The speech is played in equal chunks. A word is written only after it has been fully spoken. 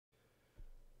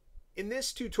In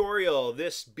this tutorial,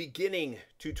 this beginning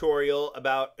tutorial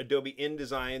about Adobe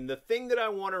InDesign, the thing that I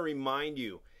want to remind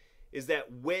you is that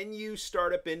when you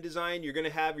start up InDesign, you're going to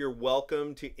have your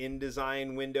welcome to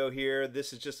InDesign window here.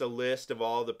 This is just a list of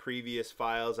all the previous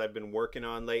files I've been working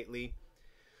on lately.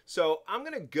 So I'm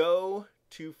going to go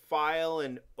to File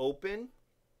and Open.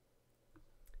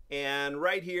 And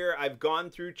right here, I've gone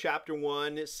through Chapter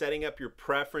 1, setting up your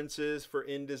preferences for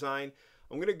InDesign.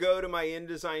 I'm going to go to my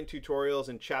InDesign tutorials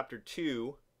in Chapter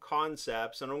 2,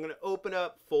 Concepts, and I'm going to open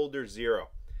up Folder 0.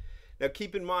 Now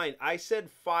keep in mind, I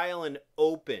said File and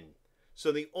Open.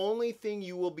 So the only thing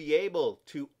you will be able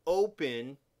to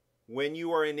open when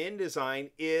you are in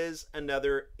InDesign is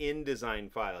another InDesign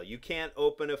file. You can't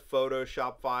open a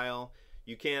Photoshop file.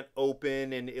 You can't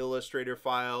open an Illustrator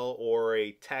file or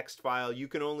a text file. You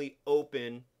can only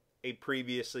open a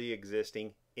previously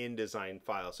existing InDesign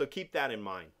file. So keep that in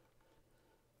mind.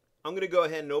 I'm going to go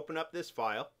ahead and open up this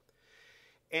file,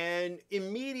 and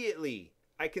immediately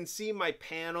I can see my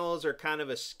panels are kind of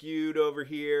askewed over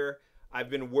here. I've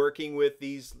been working with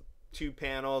these two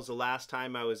panels the last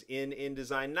time I was in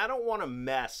InDesign, and I don't want to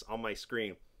mess on my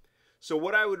screen. So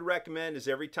what I would recommend is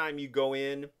every time you go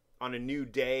in on a new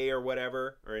day or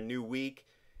whatever, or a new week,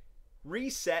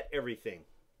 reset everything.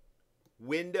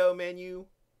 Window menu,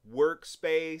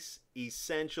 Workspace,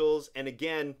 Essentials, and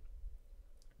again,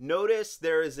 notice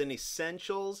there is an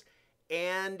Essentials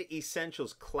and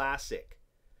Essentials Classic.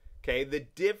 Okay, the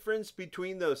difference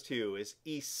between those two is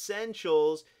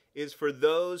Essentials is for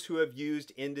those who have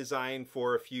used InDesign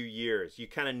for a few years. You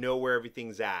kind of know where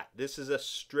everything's at. This is a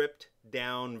stripped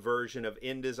down version of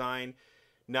InDesign.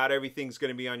 Not everything's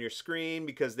going to be on your screen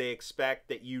because they expect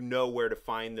that you know where to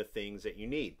find the things that you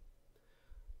need.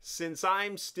 Since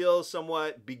I'm still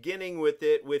somewhat beginning with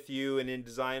it with you in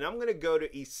InDesign, I'm going to go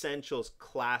to Essentials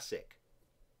Classic.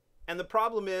 And the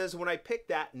problem is when I picked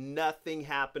that, nothing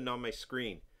happened on my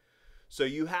screen. So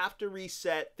you have to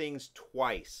reset things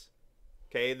twice.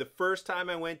 Okay, the first time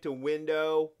I went to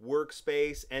Window,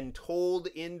 Workspace, and told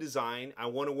InDesign I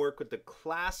want to work with the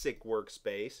Classic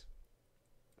Workspace,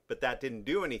 but that didn't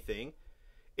do anything.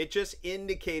 It just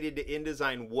indicated to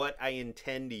InDesign what I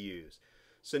intend to use.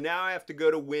 So now I have to go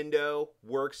to Window,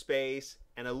 Workspace,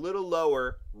 and a little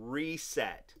lower,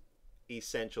 Reset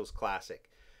Essentials Classic.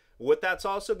 What that's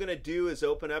also going to do is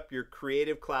open up your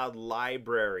Creative Cloud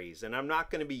libraries, and I'm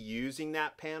not going to be using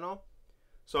that panel.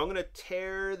 So I'm going to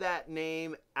tear that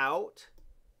name out,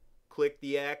 click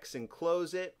the X and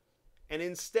close it. And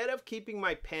instead of keeping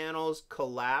my panels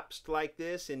collapsed like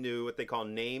this into what they call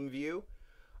name view,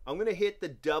 I'm going to hit the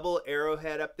double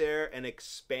arrowhead up there and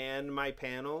expand my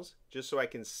panels just so I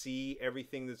can see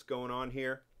everything that's going on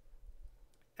here.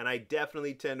 And I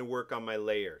definitely tend to work on my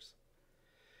layers.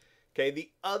 Okay, the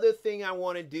other thing I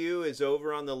want to do is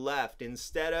over on the left,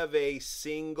 instead of a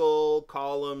single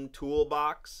column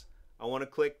toolbox, I want to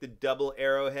click the double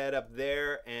arrowhead up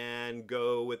there and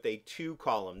go with a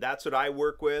 2-column. That's what I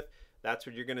work with. That's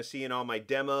what you're going to see in all my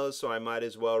demos, so I might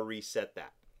as well reset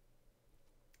that.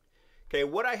 Okay,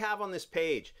 what I have on this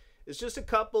page is just a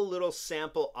couple little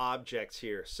sample objects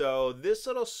here. So this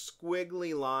little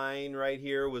squiggly line right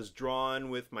here was drawn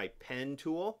with my pen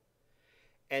tool.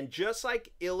 And just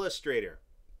like Illustrator,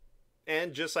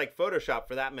 and just like Photoshop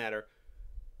for that matter,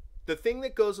 the thing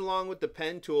that goes along with the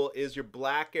pen tool is your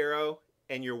black arrow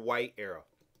and your white arrow.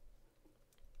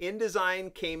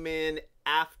 InDesign came in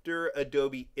after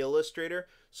Adobe Illustrator,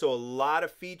 so a lot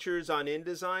of features on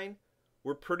InDesign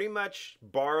were pretty much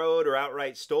borrowed or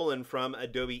outright stolen from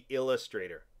Adobe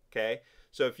Illustrator. Okay,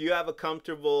 so if you have a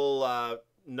comfortable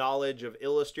knowledge of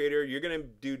Illustrator, you're going to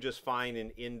do just fine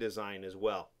in InDesign as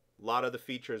well. A lot of the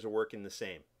features are working the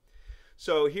same.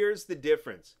 So here's the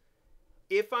difference.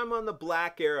 If I'm on the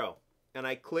black arrow and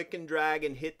I click and drag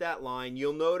and hit that line,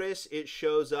 you'll notice it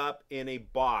shows up in a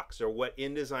box, or what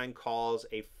InDesign calls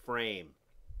a frame.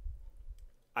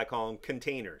 I call them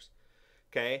containers.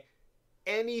 Okay?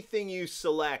 Anything you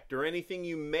select or anything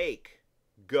you make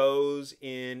goes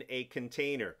in a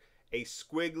container. A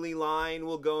squiggly line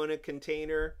will go in a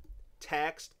container.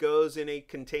 Text goes in a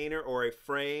container or a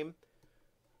frame.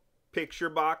 Picture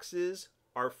boxes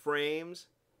are frames.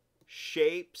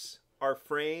 Shapes are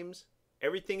frames.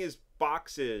 Everything is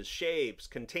boxes, shapes,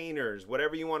 containers,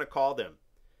 whatever you want to call them.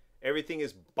 Everything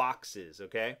is boxes,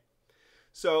 okay?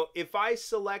 So if I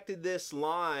selected this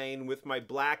line with my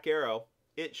black arrow,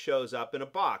 it shows up in a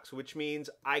box, which means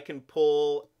I can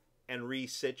pull and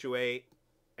resituate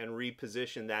and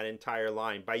reposition that entire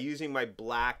line by using my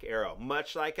black arrow,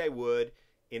 much like I would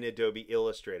in Adobe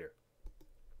Illustrator.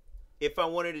 If I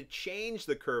wanted to change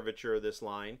the curvature of this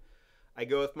line, I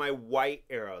go with my white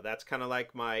arrow. That's kind of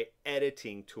like my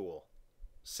editing tool.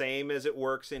 Same as it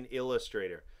works in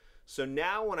Illustrator. So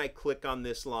now when I click on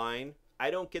this line,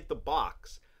 I don't get the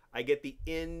box. I get the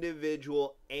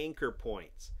individual anchor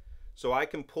points. So I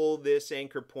can pull this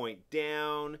anchor point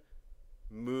down,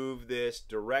 move this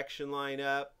direction line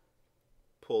up,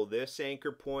 pull this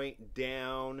anchor point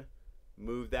down,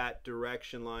 move that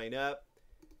direction line up,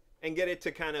 and get it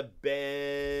to kind of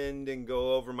bend and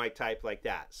go over my type like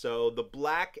that. So the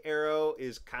black arrow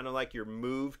is kind of like your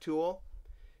move tool.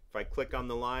 If I click on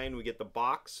the line, we get the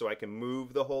box so I can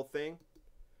move the whole thing.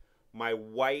 My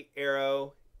white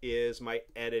arrow is my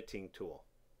editing tool.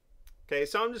 Okay,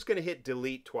 so I'm just going to hit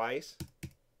delete twice.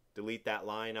 Delete that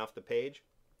line off the page.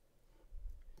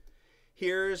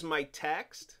 Here's my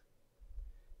text.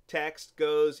 Text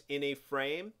goes in a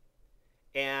frame.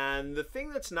 And the thing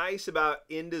that's nice about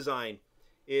InDesign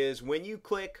is when you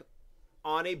click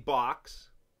on a box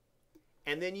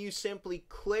and then you simply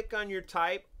click on your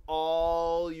type,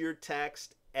 all your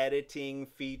text editing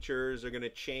features are going to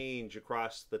change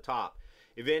across the top.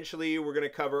 Eventually, we're going to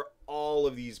cover all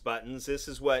of these buttons. This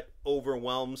is what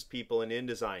overwhelms people in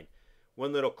InDesign.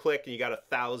 One little click and you got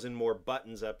 1,000 more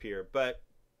buttons up here. But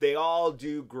they all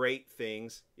do great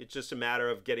things. It's just a matter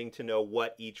of getting to know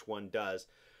what each one does.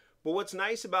 But what's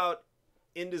nice about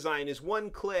InDesign is one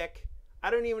click,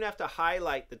 I don't even have to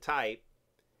highlight the type.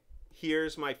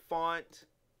 Here's my font,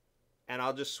 and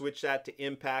I'll just switch that to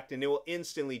impact, and it will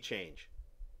instantly change.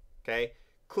 Okay?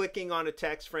 Clicking on a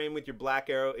text frame with your black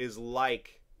arrow is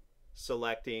like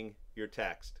selecting your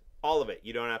text. All of it.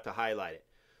 You don't have to highlight it.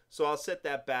 So I'll set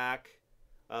that back.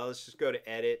 Let's just go to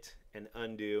Edit and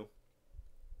Undo.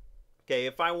 Okay,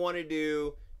 if I wanted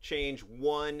to change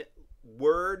one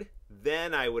word,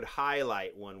 then I would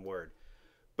highlight one word.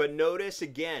 But notice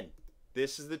again,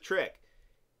 this is the trick.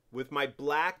 With my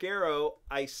black arrow,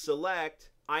 I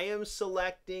am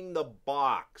selecting the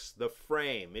box, the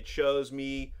frame. It shows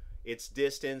me its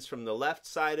distance from the left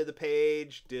side of the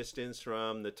page, distance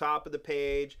from the top of the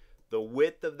page, the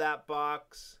width of that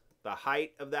box, the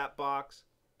height of that box.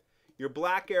 Your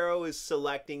black arrow is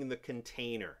selecting the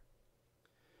container.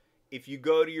 If you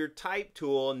go to your type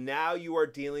tool, now you are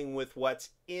dealing with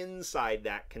what's inside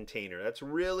that container. That's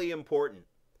really important.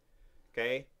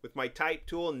 Okay, with my type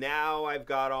tool, now I've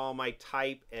got all my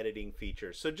type editing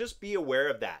features. So just be aware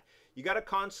of that. You got to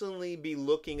constantly be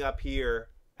looking up here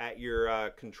at your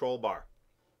control bar.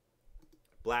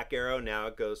 Black arrow, now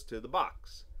it goes to the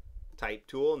box. Type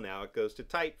tool, now it goes to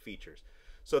type features.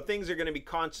 So things are going to be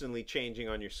constantly changing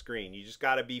on your screen. You just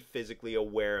got to be physically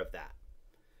aware of that.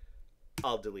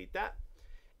 I'll delete that.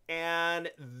 And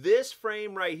this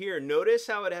frame right here, notice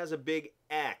how it has a big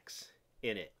X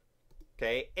in it.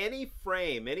 Okay, any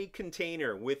frame, any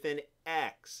container with an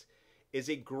X is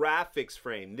a graphics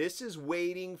frame. This is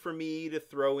waiting for me to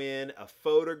throw in a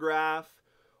photograph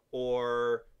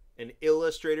or an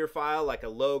Illustrator file like a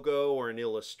logo or an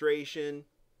illustration.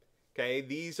 Okay,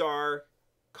 these are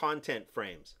content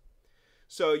frames.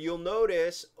 So you'll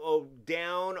notice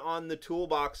down on the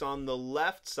toolbox on the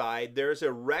left side, there's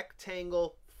a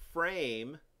rectangle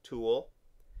frame tool.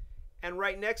 And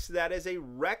right next to that is a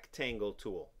rectangle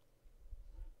tool.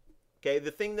 Okay,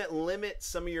 the thing that limits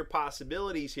some of your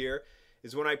possibilities here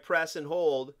is when I press and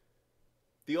hold,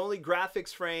 the only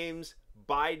graphics frames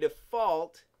by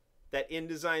default that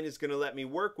InDesign is going to let me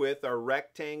work with are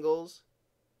rectangles,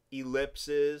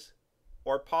 ellipses,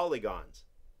 or polygons.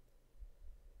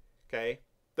 Okay,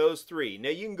 those three. Now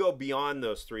you can go beyond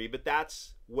those three, but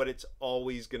that's what it's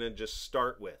always going to just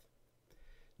start with.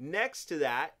 Next to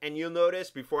that, and you'll notice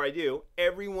before I do,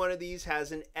 every one of these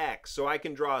has an X. So I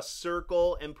can draw a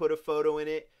circle and put a photo in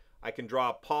it. I can draw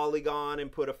a polygon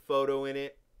and put a photo in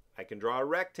it. I can draw a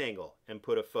rectangle and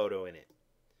put a photo in it.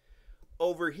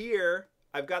 Over here,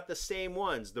 I've got the same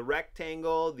ones, the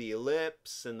rectangle, the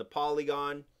ellipse, and the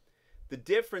polygon. The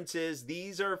difference is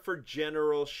these are for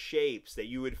general shapes that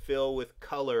you would fill with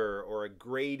color or a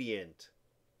gradient.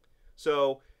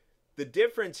 So the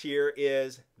difference here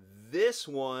is this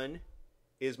one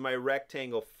is my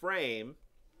rectangle frame.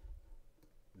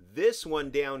 This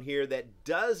one down here that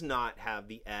does not have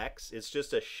the X, it's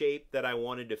just a shape that I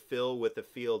wanted to fill with a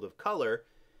field of color,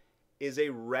 is a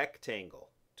rectangle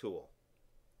tool.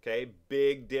 Okay,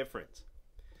 big difference.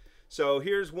 So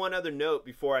here's one other note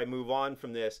before I move on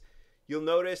from this. You'll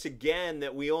notice again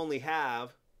that we only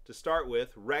have, to start with,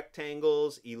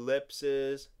 rectangles,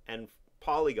 ellipses, and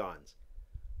polygons.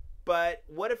 But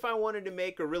what if I wanted to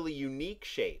make a really unique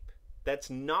shape that's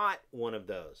not one of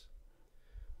those?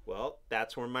 Well,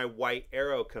 that's where my white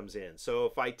arrow comes in. So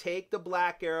if I take the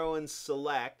black arrow and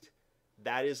select,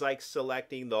 that is like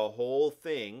selecting the whole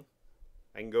thing.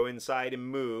 I can go inside and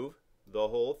move the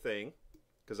whole thing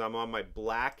because I'm on my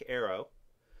black arrow.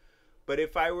 But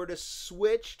if I were to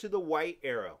switch to the white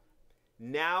arrow,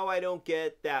 now I don't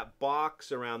get that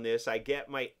box around this. I get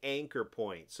my anchor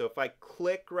point. So if I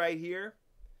click right here,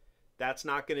 that's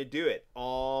not going to do it.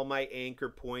 All my anchor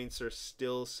points are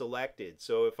still selected.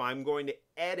 So if I'm going to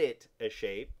edit a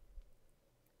shape,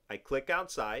 I click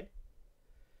outside,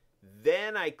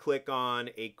 then I click on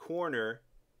a corner,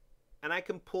 and I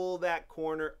can pull that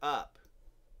corner up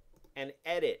and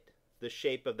edit the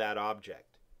shape of that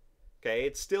object. Okay,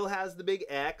 it still has the big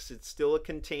X. It's still a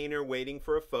container waiting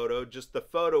for a photo. Just the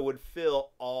photo would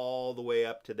fill all the way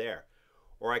up to there.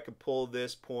 Or I could pull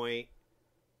this point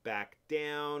back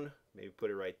down, maybe put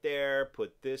it right there,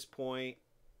 put this point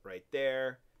right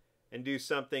there, and do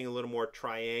something a little more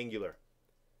triangular.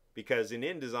 Because in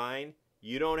InDesign,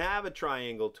 you don't have a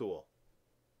triangle tool.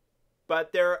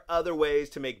 But there are other ways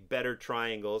to make better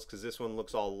triangles, because this one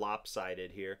looks all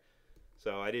lopsided here.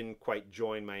 So I didn't quite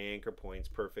join my anchor points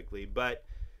perfectly. But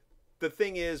the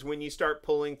thing is, when you start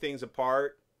pulling things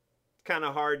apart, it's kind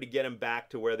of hard to get them back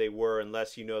to where they were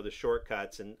unless you know the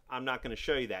shortcuts, and I'm not going to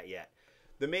show you that yet.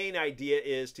 The main idea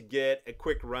is to get a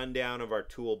quick rundown of our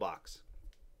toolbox.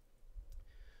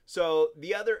 So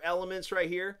the other elements right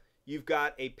here, you've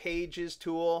got a Pages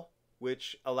tool,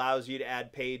 which allows you to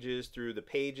add pages through the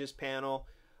Pages panel.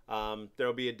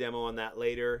 There'll be a demo on that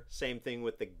later. Same thing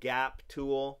with the Gap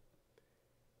tool,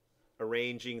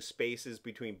 arranging spaces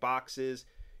between boxes.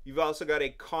 You've also got a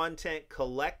content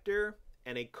collector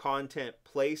and a content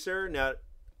placer. Now,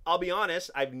 I'll be honest,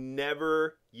 I've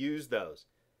never used those,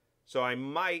 so I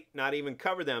might not even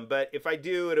cover them, but if I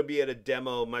do, it'll be at a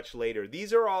demo much later.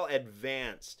 These are all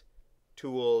advanced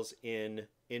tools in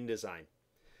InDesign.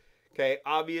 Okay,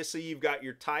 obviously you've got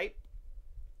your type.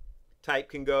 Type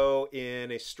can go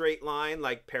in a straight line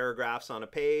like paragraphs on a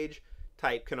page.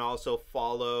 Type can also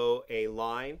follow a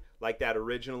line like that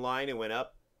original line. It went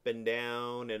up and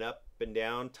down and up and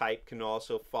down. Type can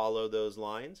also follow those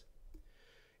lines.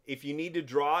 If you need to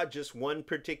draw just one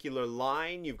particular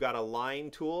line, you've got a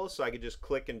line tool. So I could just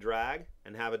click and drag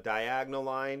and have a diagonal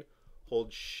line.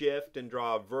 Hold shift and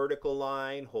draw a vertical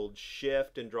line. Hold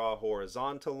shift and draw a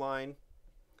horizontal line.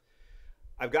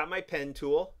 I've got my pen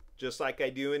tool, just like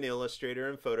I do in Illustrator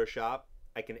and Photoshop.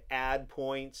 I can add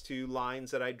points to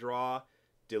lines that I draw,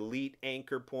 delete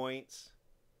anchor points,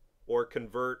 or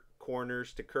convert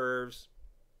corners to curves.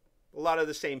 A lot of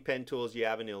the same pen tools you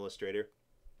have in Illustrator.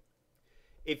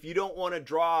 If you don't want to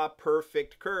draw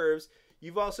perfect curves,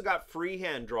 you've also got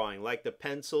freehand drawing, like the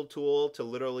pencil tool to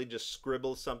literally just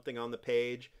scribble something on the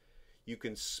page. You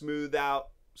can smooth out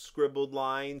scribbled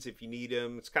lines if you need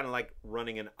them. It's kind of like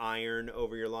running an iron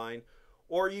over your line.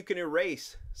 Or you can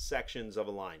erase sections of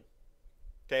a line.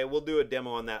 Okay, we'll do a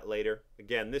demo on that later.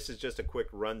 Again, this is just a quick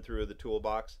run through of the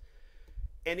toolbox.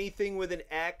 Anything with an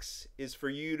X is for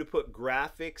you to put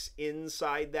graphics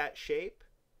inside that shape,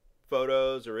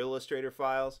 photos or Illustrator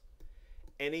files.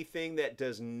 Anything that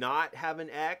does not have an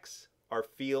X are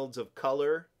fields of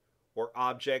color or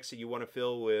objects that you want to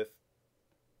fill with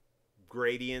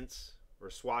gradients or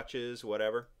swatches,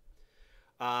 whatever.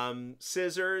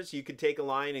 Scissors, you could take a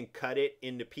line and cut it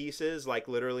into pieces, like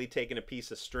literally taking a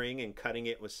piece of string and cutting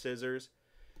it with scissors.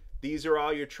 These are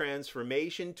all your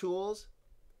transformation tools.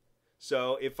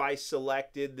 So if I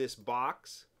selected this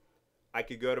box, I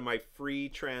could go to my free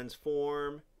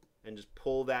transform and just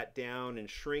pull that down and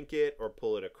shrink it, or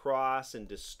pull it across and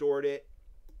distort it.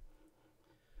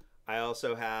 I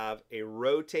also have a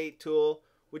rotate tool,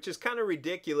 which is kind of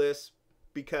ridiculous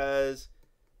because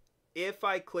if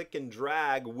I click and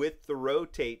drag with the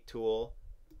rotate tool,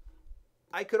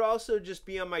 I could also just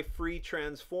be on my free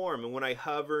transform, and when I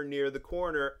hover near the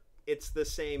corner, it's the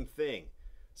same thing.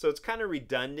 So it's kind of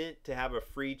redundant to have a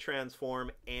free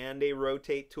transform and a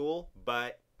rotate tool,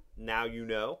 but now you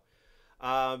know.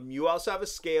 You also have a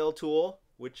scale tool,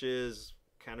 which is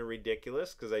kind of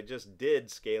ridiculous because I just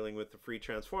did scaling with the free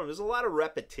transform. There's a lot of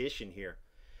repetition here.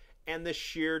 And the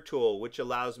shear tool, which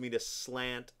allows me to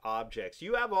slant objects.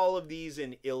 You have all of these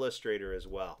in Illustrator as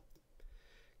well.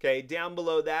 Okay, down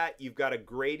below that, you've got a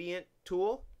gradient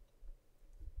tool.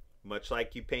 Much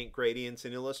like you paint gradients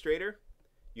in Illustrator,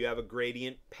 you have a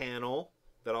gradient panel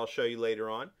that I'll show you later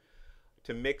on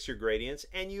to mix your gradients.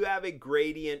 And you have a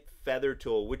gradient feather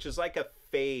tool, which is like a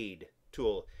fade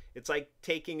tool. It's like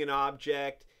taking an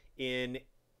object in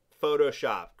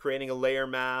Photoshop, creating a layer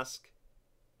mask,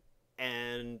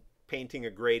 and painting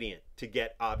a gradient to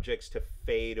get objects to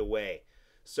fade away.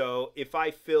 So if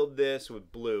I filled this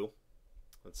with blue,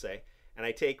 let's say, and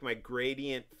I take my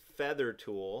gradient feather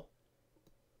tool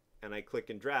and I click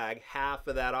and drag, half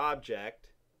of that object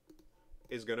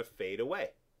is going to fade away.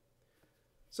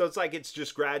 So it's like it's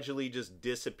just gradually just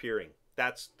disappearing.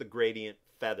 That's the gradient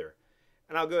feather.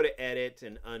 And I'll go to edit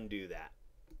and undo that.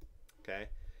 Okay.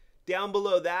 Down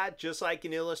below that, just like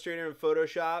in Illustrator and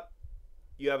Photoshop,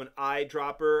 you have an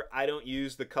eyedropper. I don't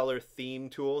use the color theme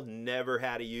tool, never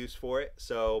had a use for it.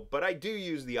 But I do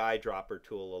use the eyedropper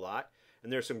tool a lot.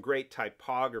 And there's some great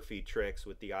typography tricks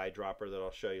with the eyedropper that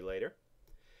I'll show you later.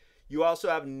 You also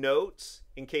have notes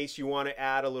in case you want to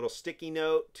add a little sticky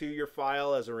note to your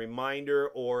file as a reminder,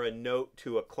 or a note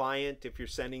to a client if you're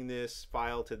sending this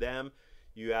file to them.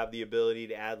 You have the ability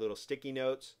to add little sticky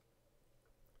notes.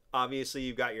 Obviously,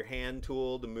 you've got your hand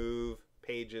tool to move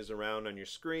pages around on your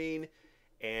screen,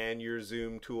 and your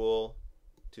zoom tool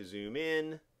to zoom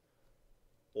in,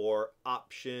 or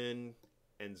option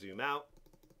and zoom out.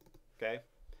 Okay.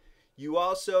 You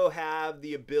also have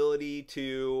the ability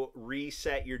to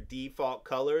reset your default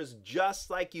colors just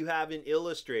like you have in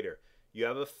Illustrator. You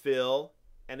have a fill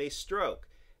and a stroke.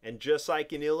 And just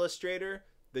like in Illustrator,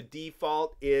 the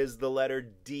default is the letter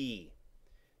D.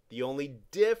 The only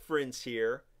difference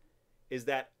here is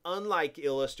that unlike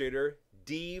Illustrator,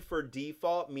 D for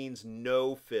default means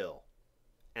no fill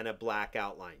and a black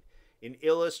outline. In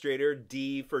Illustrator,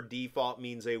 D for default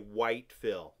means a white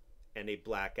fill and a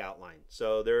black outline.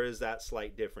 So there is that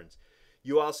slight difference.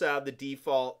 You also have the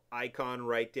default icon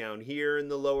right down here in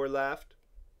the lower left.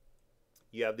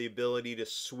 You have the ability to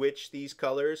switch these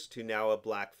colors to now a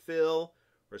black fill,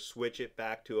 or switch it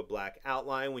back to a black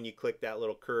outline when you click that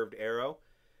little curved arrow.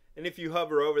 And if you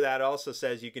hover over that, it also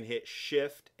says you can hit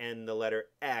Shift and the letter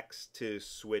X to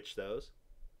switch those.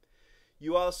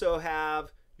 You also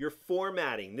have your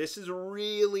formatting. This is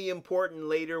really important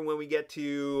later when we get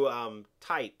to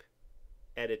type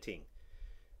editing.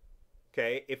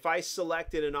 Okay, if I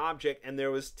selected an object and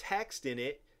there was text in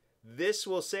it, this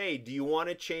will say, do you want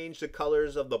to change the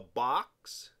colors of the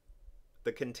box,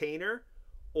 the container,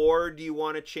 or do you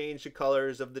want to change the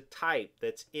colors of the type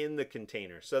that's in the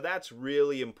container? So that's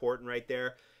really important right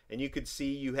there. And you could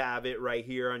see you have it right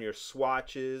here on your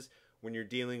swatches when you're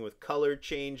dealing with color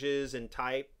changes and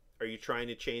type. Are you trying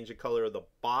to change the color of the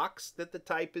box that the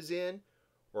type is in,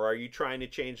 or are you trying to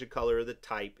change the color of the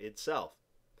type itself?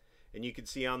 And you can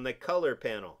see on the color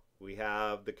panel, we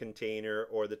have the container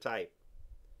or the type.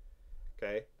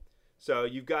 Okay. So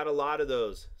you've got a lot of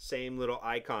those same little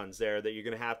icons there that you're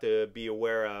going to have to be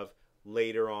aware of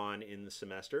later on in the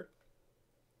semester.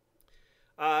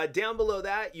 Down below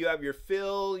that, you have your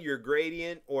fill, your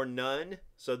gradient, or none.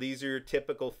 So these are your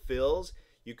typical fills.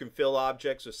 You can fill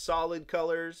objects with solid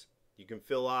colors, you can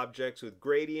fill objects with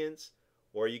gradients,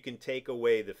 or you can take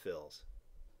away the fills.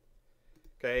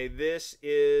 Okay, this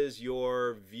is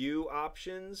your view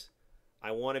options.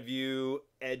 I want to view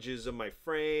edges of my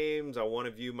frames. I want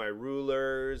to view my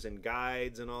rulers and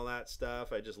guides and all that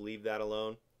stuff. I just leave that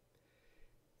alone.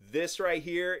 This right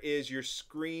here is your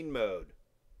screen mode.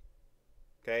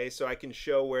 Okay, so I can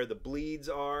show where the bleeds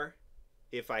are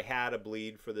if I had a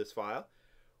bleed for this file.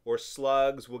 Or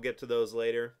slugs, we'll get to those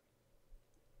later.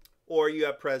 Or you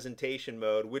have presentation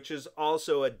mode, which is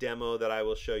also a demo that I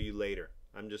will show you later.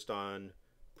 I'm just on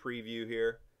preview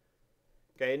here.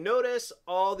 Okay, notice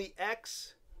all the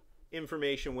X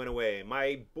information went away.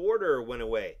 My border went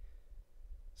away.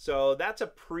 So that's a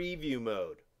preview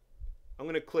mode. I'm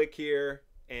going to click here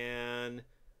and,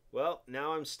 well,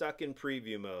 now I'm stuck in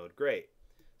preview mode. Great.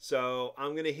 So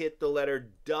I'm going to hit the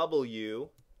letter W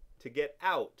to get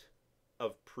out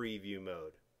of preview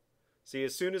mode. See,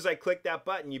 as soon as I click that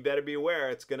button, you better be aware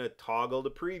it's going to toggle to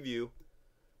preview.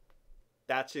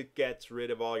 That's it, gets rid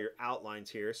of all your outlines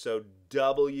here. So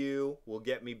W will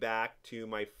get me back to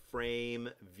my frame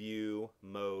view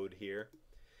mode here.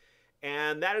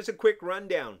 And that is a quick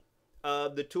rundown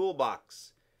of the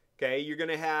toolbox. Okay, you're going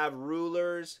to have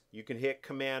rulers. You can hit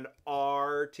Command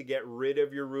R to get rid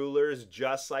of your rulers,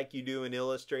 just like you do in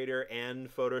Illustrator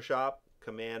and Photoshop.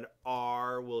 Command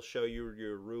R will show you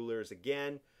your rulers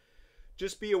again.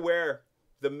 Just be aware,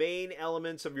 the main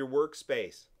elements of your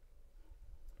workspace: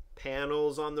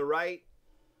 panels on the right,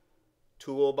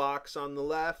 toolbox on the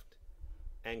left,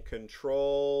 and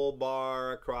control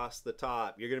bar across the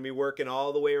top. You're going to be working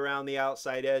all the way around the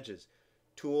outside edges.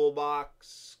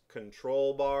 Toolbox,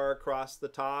 control bar across the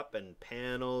top, and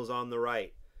panels on the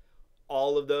right.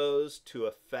 All of those to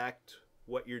affect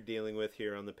what you're dealing with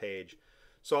here on the page.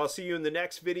 So I'll see you in the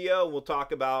next video. We'll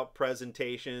talk about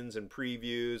presentations and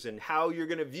previews and how you're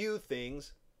going to view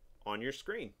things on your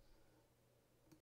screen.